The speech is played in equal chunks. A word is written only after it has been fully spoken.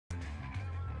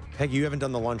Peggy, you haven't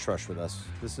done the lunch rush with us.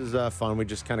 This is fun. We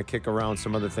just kind of kick around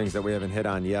some other things that we haven't hit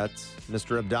on yet.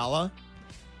 Mr. Abdalla.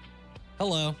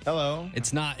 Hello. Hello.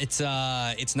 It's not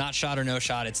Shot or No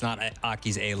Shot. It's not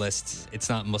Aki's A-List. It's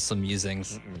not Muslim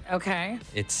Musings. Okay.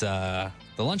 It's the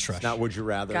lunch rush. It's not Would You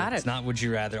Rather. Got it. It's not Would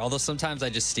You Rather. Although sometimes I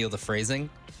just steal the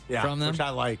phrasing from them. Which I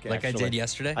like, I did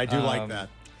yesterday. I do like that.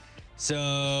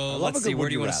 So let's see. Where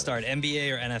do you want to start?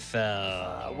 NBA or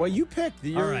NFL? Well, you picked.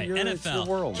 All right, NFL. It's your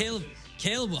world.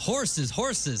 Caleb, horses.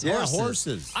 Yeah,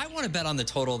 horses. I want to bet on the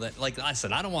total that, like I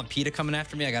said, I don't want PETA coming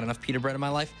after me. I got enough PETA bread in my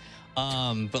life.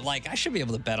 But like, I should be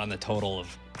able to bet on the total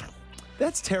of.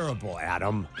 That's terrible,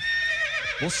 Adam.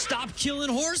 Well, stop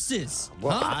killing horses.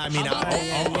 Well, huh? I mean,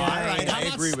 I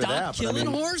agree with that. Stop killing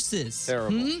horses.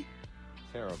 Terrible.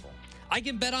 Terrible. I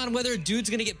can bet on whether a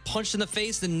dude's going to get punched in the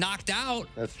face and knocked out.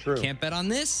 That's true. Can't bet on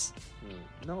this.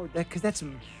 No, because that's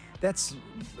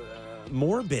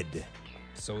morbid.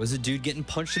 So is a dude getting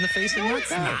punched in the face and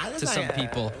knocked out? To some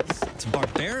people, it's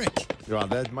barbaric. Well,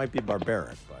 that might be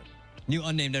barbaric, but. New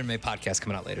Unnamed MMA podcast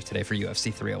coming out later today for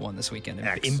UFC 301 this weekend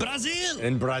in Brazil.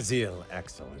 In Brazil.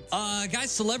 Excellent. Guys,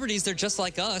 celebrities, they're just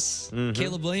like us.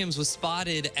 Caleb Williams was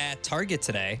spotted at Target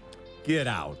today. Get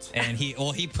out. And he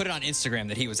put it on Instagram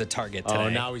that he was at Target today. Oh,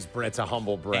 now it's a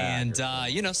humble brag.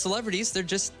 And, celebrities, they're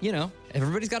just,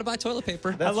 everybody's got to buy toilet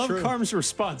paper. I love Carm's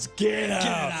response. Get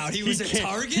out. He was at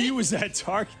Target? He was at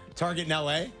Target. Target in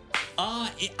L.A.?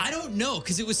 I don't know,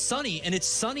 because it was sunny, and it's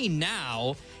sunny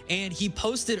now. And he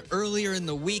posted earlier in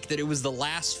the week that it was the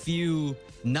last few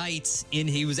nights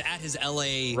he was at his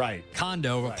LA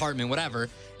condo, apartment, whatever,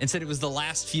 and said it was the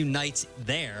last few nights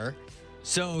there.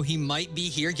 So he might be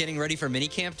here getting ready for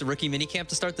minicamp, the rookie minicamp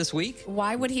to start this week.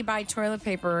 Why would he buy toilet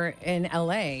paper in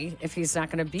LA if he's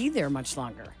not going to be there much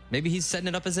longer? Maybe he's setting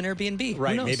it up as an Airbnb.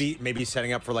 Right. Maybe he's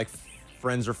setting up for like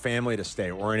friends or family to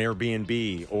stay, or an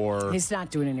Airbnb, or he's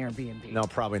not doing an Airbnb. No,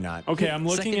 probably not. Okay, I'm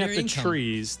looking at the income.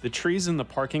 trees. The trees in the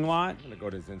parking lot. I'm gonna go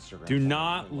to his Instagram. Do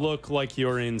not look like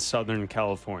you're in Southern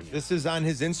California. This is on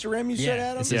his Instagram. You said,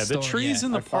 Adam? Yeah, the trees in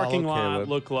the parking lot Caleb.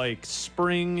 look like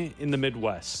spring in the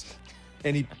Midwest.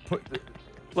 And he put.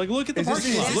 Look at the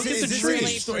parking lot. Look at the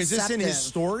trees. Is this in his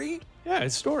story? Yeah,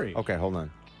 his story. Okay, hold on.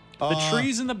 The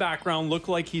trees in the background look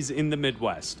like he's in the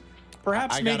Midwest.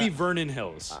 Perhaps maybe Vernon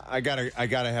Hills. I gotta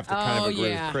have to kind of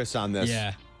agree with Chris on this.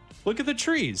 Yeah. Look at the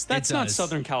trees. That's not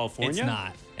Southern California. It's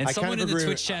not. And someone in the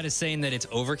Twitch chat is saying that it's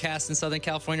overcast in Southern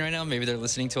California right now. Maybe they're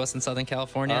listening to us in Southern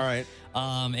California. All right.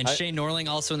 And Shane Norling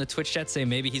also in the Twitch chat saying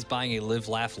maybe he's buying a live,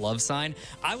 laugh, love sign.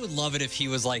 I would love it if he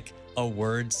was like a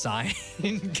word sign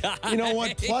guy. You know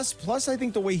what? Plus, I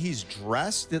think the way he's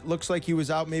dressed, it looks like he was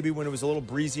out maybe when it was a little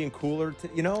breezy and cooler.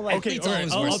 Okay, all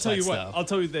right. I'll tell you what. I'll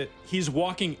tell you that he's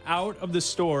walking out of the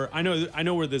store. I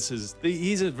know where this is.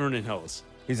 He's at Vernon Hills.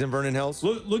 He's in Vernon Hills.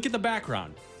 Look at the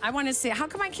background. I want to see. How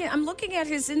come I can't? I'm looking at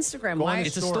his Instagram. Go Why?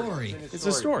 It's a story. It's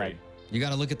a story. You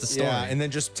got to look at the story. Yeah, and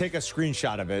then just take a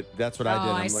screenshot of it. That's what I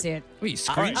did. I see it. Wait,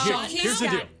 screenshot? Here's the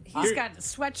deal. He's got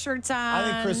sweatshirts on.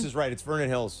 I think Chris is right. It's Vernon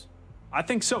Hills. I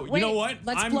think so. Wait, you know what?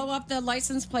 Let's blow up the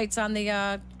license plates on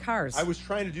the cars. I was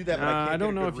trying to do that, but I can't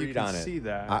don't get know a if good you read can on it. see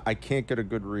that. I can't get a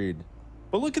good read.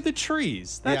 But look at the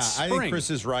trees. That's spring. I think Chris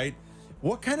is right.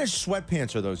 What kind of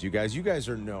sweatpants are those, you guys? You guys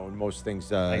are known. Most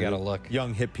things I gotta look.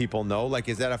 Young, hip people know. Like,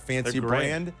 is that a fancy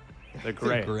brand? They're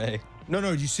gray. Gray.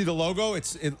 No. You see the logo?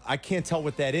 I can't tell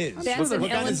what that is. That's look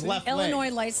an on his left Illinois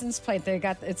leg. license plate.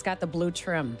 It's got the blue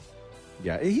trim.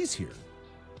 Yeah, he's here.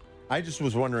 I just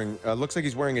was wondering. Looks like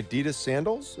he's wearing Adidas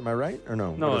sandals. Am I right or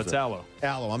no? No, it's aloe.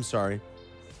 Aloe. I'm sorry.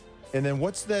 And then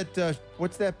what's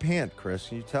that pant, Chris?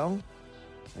 Can you tell?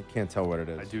 I can't tell what it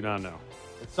is. I do not know.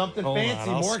 It's something Hold fancy,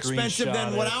 on, I'll more expensive screenshot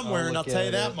than what it. I'm wearing. I'll tell you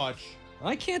that much.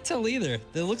 I can't tell either.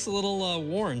 It looks a little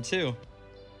worn too.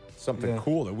 Something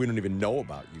cool that we don't even know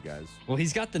about, you guys. Well,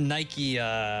 he's got the Nike.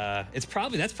 That's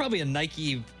probably a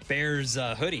Nike Bears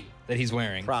hoodie that he's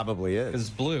wearing. Probably is. It's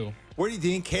blue. Where do you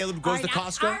think Caleb goes to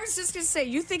Costco? I was just gonna say,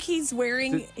 you think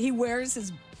he wears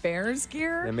his Bears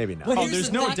gear? Yeah, maybe not. Oh,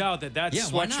 there's no doubt that why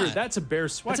sweatshirt. not? That's a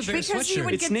Bears sweatshirt. That's a Bears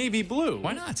sweatshirt. It's navy blue.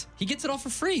 Why not? He gets it all for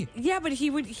free. Yeah, but he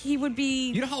would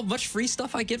be. You know how much free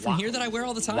stuff I get from here that I wear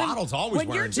all the time? Waddle's always when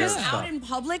wearing you're just Bears out stuff. in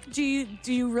public, do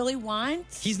you really want?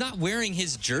 He's not wearing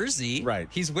his jersey. Right.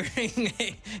 He's wearing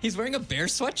a Bear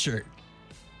sweatshirt.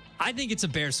 I think it's a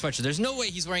Bear sweatshirt. There's no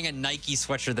way he's wearing a Nike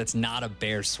sweatshirt that's not a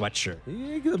Bear sweatshirt.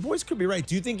 Yeah, the boys could be right.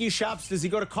 Do you think he shops? Does he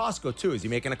go to Costco too? Is he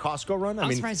making a Costco run?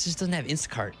 I'm surprised he just doesn't have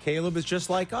Instacart. Caleb is just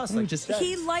like us.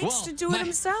 He likes to do it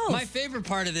himself. My favorite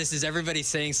part of this is everybody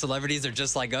saying celebrities are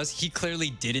just like us. He clearly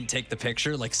didn't take the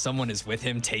picture. Like someone is with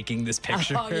him taking this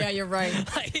picture. Oh yeah, you're right.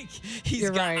 Like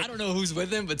I don't know who's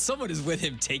with him, but someone is with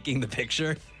him taking the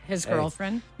picture. His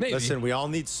girlfriend? Maybe. Listen, we all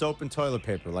need soap and toilet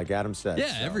paper, like Adam said. Yeah,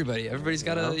 so. everybody's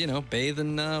got to, bathe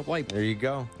and wipe. There you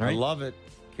go. Right? I love it.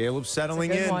 Caleb's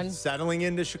settling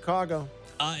into Chicago.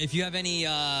 If you have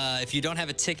if you don't have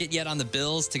a ticket yet on the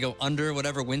Bills to go under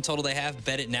whatever win total they have,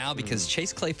 bet it now because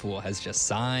Chase Claypool has just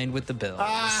signed with the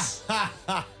Bills.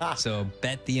 So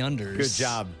bet the unders. Good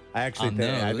job. I actually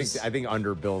think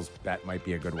under Bills bet might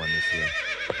be a good one this year.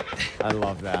 I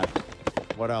love that.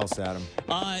 What else, Adam?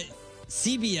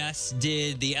 CBS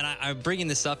did and I'm bringing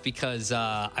this up because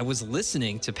I was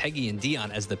listening to Peggy and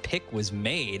Dion as the pick was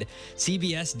made.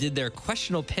 CBS did their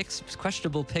questionable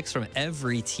picks from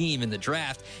every team in the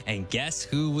draft, and guess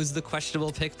who was the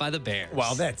questionable pick by the Bears?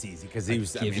 Well, that's easy because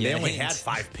they only had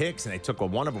 5 picks, and they took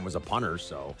one of them was a punter.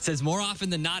 So it says more often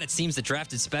than not, it seems that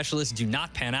drafted specialists do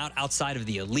not pan out outside of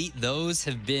the elite. Those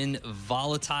have been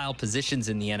volatile positions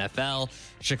in the NFL.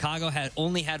 Chicago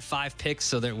only had 5 picks,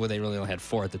 so they really only had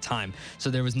 4 at the time.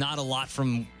 So there was not a lot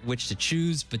from which to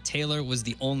choose, but Taylor was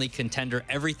the only contender.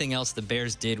 Everything else the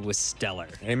Bears did was stellar.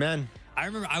 Amen. I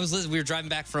remember we were driving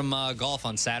back from golf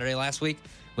on Saturday last week,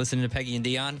 listening to Peggy and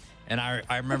Dion, and I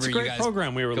remember That's a great you guys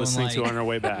program we were listening to on our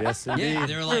way back. Yes, indeed. Yeah,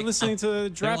 they were like, we were listening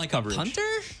to draft coverage. A punter?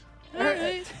 All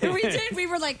right. We did. We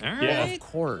were like, all right. Yeah, of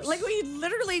course. Like we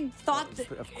literally thought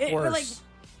that. Of We're course. like,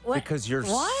 what? Because you're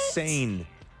sane.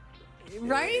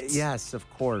 Right? Yes, of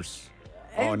course.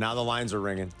 Oh, now the lines are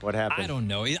ringing. What happened? I don't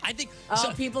know. I think.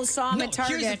 People saw him at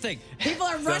Target. Here's the thing. People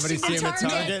are rushing Somebody see to him at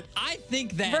Target? I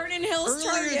think that Vernon Hills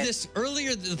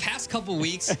earlier the past couple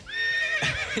weeks.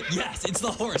 Yes, it's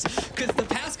the horse. Because the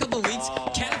past couple of weeks,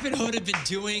 Cap and Hood have been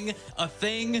doing a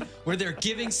thing where they're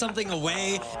giving something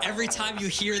away every time you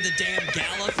hear the damn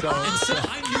gallop. And so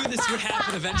I knew this would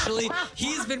happen eventually.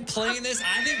 He's been playing this.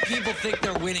 I think people think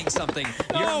they're winning something.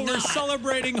 We're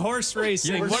celebrating horse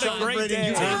racing. What a great day.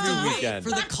 You have to wait for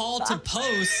the call to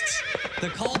post. The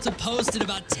call to post in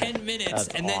about 10 minutes, That's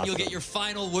and then you'll awesome. get your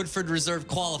final Woodford Reserve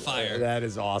qualifier. That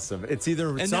is awesome. It's either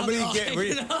And somebody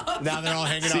now they're all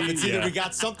hanging up. It's either we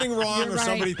got something wrong You're or right.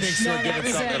 somebody thinks No, we're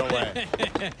giving that something was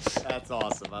away. That's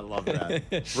awesome. I love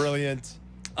that. Brilliant.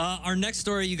 Our next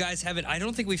story, you guys haven't. I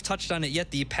don't think we've touched on it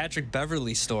yet. The Patrick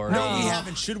Beverly story. No, we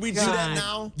haven't. Should we do that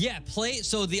now? Yeah,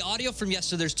 so the audio from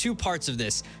yesterday, there's 2 parts of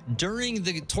this.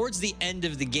 Towards the end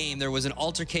of the game, there was an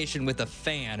altercation with a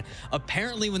fan.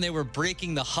 Apparently, when they were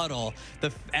breaking the huddle, the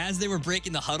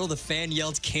fan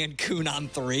yelled Cancun on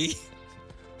 3.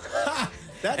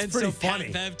 That's pretty funny.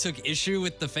 Pat Bev took issue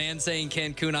with the fan saying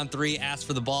Cancun on 3, asked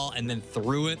for the ball, and then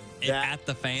threw it at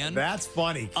the fan. That's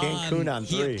funny. Cancun on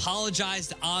 3. He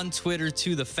apologized on Twitter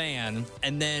to the fan,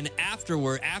 and then after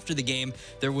the game,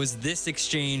 there was this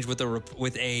exchange with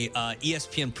a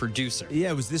ESPN producer.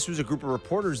 Yeah, this was a group of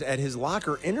reporters at his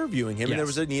locker interviewing him, and there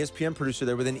was an ESPN producer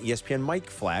there with an ESPN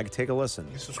mic flag. Take a listen.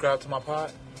 You subscribe to my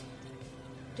pod?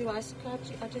 Do I subscribe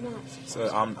to you? I do not.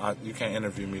 So you can't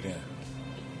interview me then.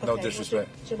 No disrespect.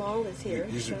 Well, Jamal is here.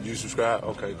 You subscribe?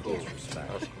 Okay, cool.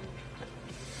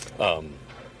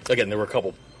 Again, there were a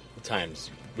couple times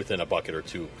within a bucket or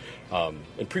two.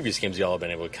 In previous games, y'all have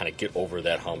been able to kind of get over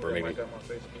that hump, or maybe.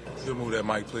 You move that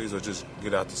mic, please, or just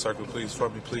get out the circle, please, for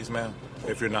me, please, ma'am.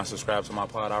 If you're not subscribed to my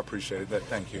pod, I appreciate that.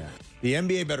 Thank you. The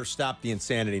NBA better stop the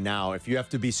insanity now. If you have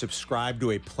to be subscribed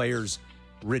to a player's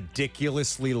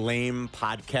ridiculously lame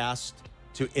podcast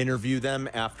to interview them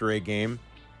after a game.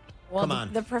 Well, Come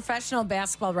on. The Professional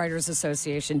Basketball Writers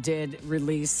Association did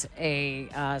release a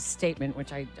statement,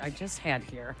 which I just had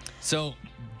here. So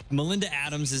Melinda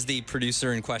Adams is the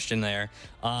producer in question there.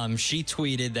 She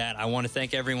tweeted that, "I want to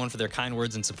thank everyone for their kind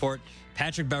words and support.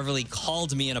 Patrick Beverly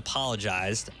called me and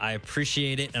apologized. I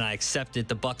appreciate it and I accept it.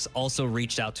 The Bucks also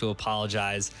reached out to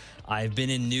apologize. I've been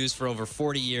in news for over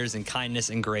 40 years and kindness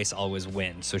and grace always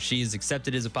win." So she's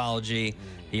accepted his apology.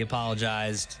 He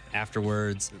apologized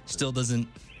afterwards. Still doesn't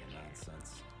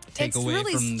take away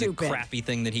really from stupid. the crappy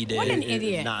thing that he did. What an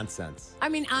idiot. Nonsense. I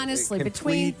mean, honestly,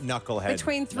 Complete between knucklehead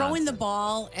throwing the nonsense.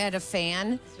 ball at a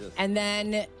fan and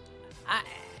then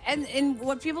and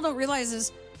what people don't realize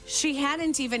is she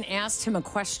hadn't even asked him a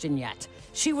question yet.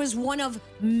 She was one of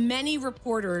many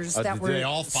reporters that did were. they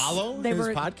all follow his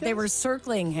podcast? They were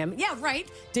circling him. Yeah, right.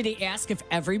 Did he ask if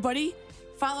everybody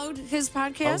followed his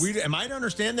podcast? Am I to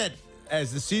understand that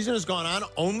as the season has gone on,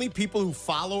 only people who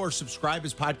follow or subscribe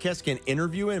his podcast can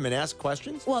interview him and ask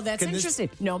questions? Well, that's interesting.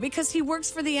 No, because he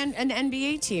works for an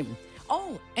NBA team.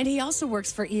 Oh, and he also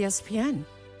works for ESPN.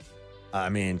 I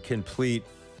mean, complete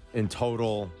and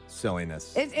total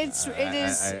silliness. It is.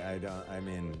 I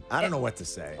don't know what to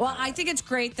say. Well, I think it's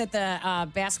great that the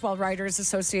Basketball Writers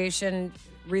Association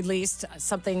released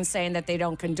something saying that they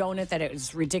don't condone it, that it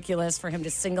was ridiculous for him to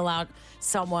single out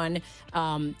someone.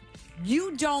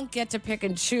 you don't get to pick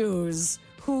and choose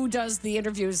who does the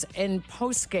interviews in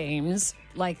post games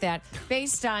like that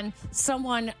based on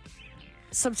someone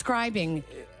subscribing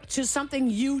to something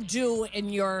you do in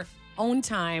your own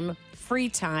time, free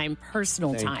time,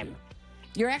 personal time.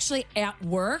 You're actually at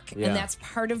work, and that's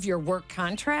part of your work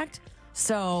contract.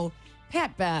 So,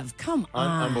 Pat Bev, come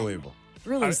on. Unbelievable.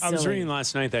 Really I was reading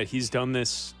last night that he's done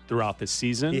this throughout the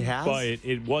season. He has? But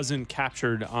it wasn't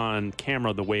captured on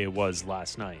camera the way it was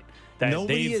last night. That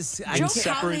Nobody is. in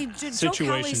separate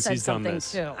situations he's done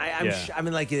this. Too. I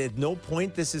mean, like, at no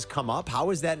point this has come up.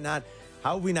 How is that not?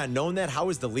 How have we not known that? How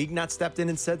has the league not stepped in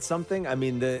and said something? I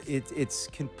mean, it's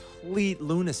complete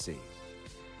lunacy.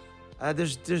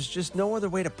 There's just no other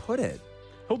way to put it.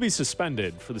 He'll be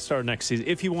suspended for the start of next season.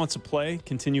 If he wants to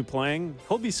continue playing,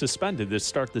 he'll be suspended to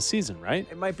start the season, right?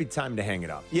 It might be time to hang it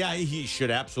up. Yeah, he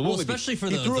should absolutely. Well, especially for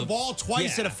he threw a ball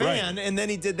twice at a fan, and then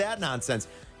he did that nonsense.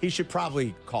 He should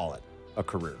probably call it a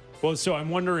career. Well, so I'm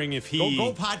wondering if he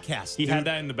go podcast. He had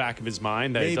that in the back of his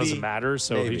mind that it doesn't matter,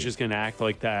 so he's just going to act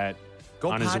like that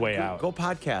on his way out. Go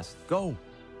podcast. Go.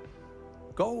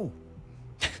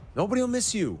 Nobody will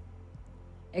miss you.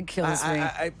 It kills me.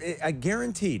 I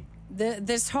guaranteed.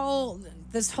 This whole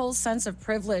sense of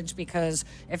privilege, because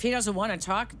if he doesn't want to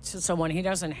talk to someone, he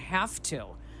doesn't have to.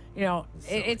 You know,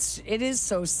 it is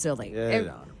so silly.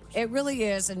 It really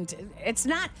is, and it's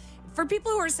not for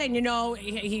people who are saying, you know,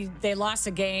 they lost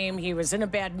a game, he was in a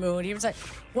bad mood. He was like,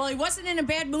 well, he wasn't in a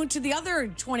bad mood to the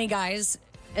other 20 guys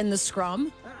in the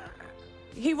scrum.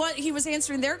 He was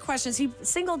answering their questions. He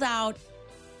singled out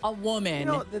a woman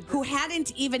who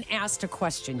hadn't even asked a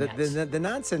question yet. The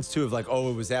nonsense, too, of like,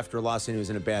 oh, it was after a loss and he was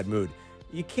in a bad mood.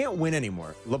 You can't win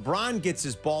anymore. LeBron gets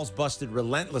his balls busted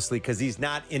relentlessly because he's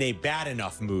not in a bad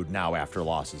enough mood now after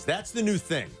losses. That's the new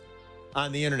thing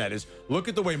on the internet is look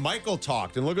at the way Michael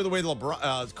talked and look at the way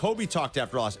Kobe talked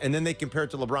after a loss, and then they compare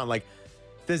it to LeBron. Like,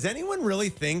 does anyone really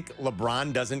think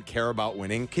LeBron doesn't care about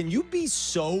winning? Can you be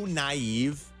so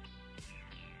naive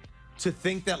to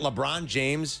think that LeBron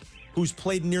James, who's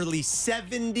played nearly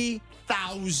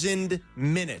 70,000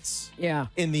 minutes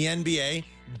in the NBA,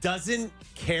 doesn't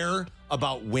care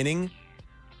about winning?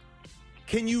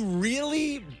 Can you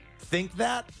really think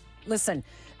that? Listen,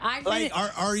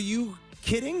 are you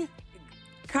kidding?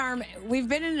 Carm, we've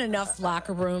been in enough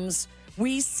locker rooms.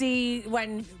 We see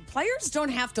when players don't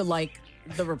have to like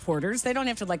the reporters. They don't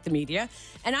have to like the media.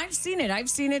 And I've seen it. I've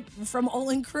seen it from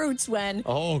Olin Kreutz when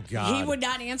he would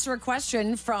not answer a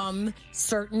question from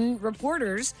certain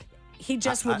reporters. He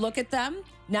just would look at them,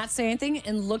 not say anything,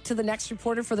 and look to the next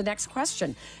reporter for the next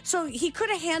question. So he could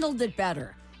have handled it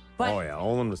better. But,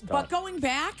 Olin was tough. But going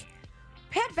back,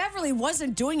 Pat Beverly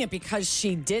wasn't doing it because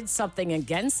she did something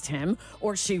against him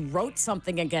or she wrote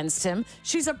something against him.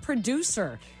 She's a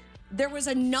producer. There was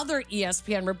another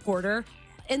ESPN reporter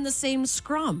in the same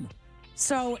scrum.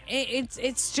 So it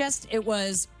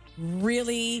was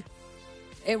poorly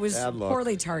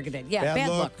targeted. Yeah, bad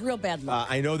luck. Real bad luck.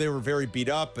 I know they were very beat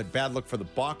up, but bad luck for the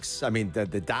Bucks. I mean, the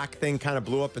Doc thing kind of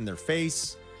blew up in their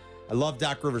face. I love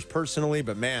Doc Rivers personally,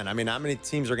 but man, I mean, how many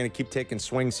teams are going to keep taking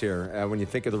swings here when you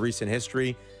think of the recent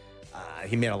history?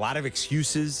 He made a lot of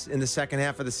excuses in the second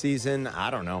half of the season. I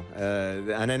don't know.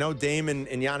 And I know Dame and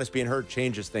Giannis being hurt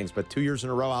changes things, but 2 years in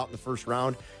a row out in the first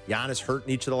round, Giannis hurt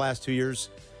in each of the last 2 years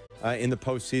in the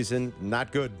postseason.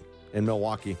 Not good in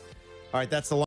Milwaukee. All right, that's the